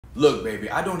Look, baby,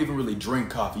 I don't even really drink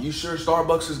coffee. You sure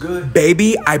Starbucks is good?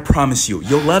 Baby, I promise you,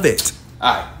 you'll love it.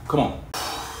 Alright, come on.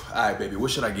 Alright, baby,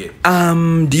 what should I get?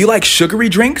 Do you like sugary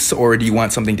drinks or do you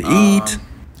want something to eat?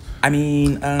 I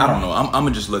don't know. I'm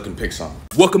gonna just look and pick something.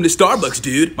 Welcome to Starbucks,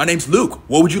 dude. My name's Luke.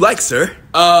 What would you like, sir?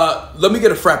 Let me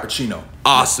get a Frappuccino.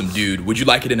 Awesome, dude. Would you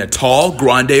like it in a tall,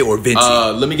 grande, or venti?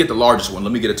 Let me get the largest one.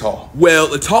 Let me get a tall.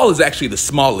 Well, a tall is actually the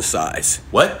smallest size.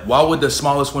 What? Why would the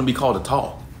smallest one be called a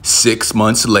tall? 6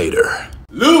 months later.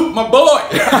 Luke, my boy!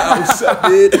 What's up,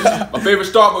 dude? My favorite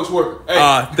Starbucks worker.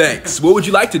 Hey. Thanks. What would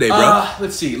you like today, bro?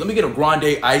 Let's see. Let me get a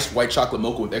grande iced white chocolate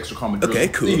mocha with extra caramel drizzle. Okay,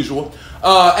 cool. The usual.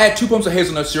 Add 2 pumps of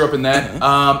hazelnut syrup in that.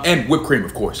 And whipped cream,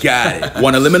 of course. Got it.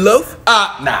 Want a lemon loaf?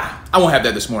 Nah. I won't have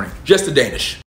that this morning. Just a Danish.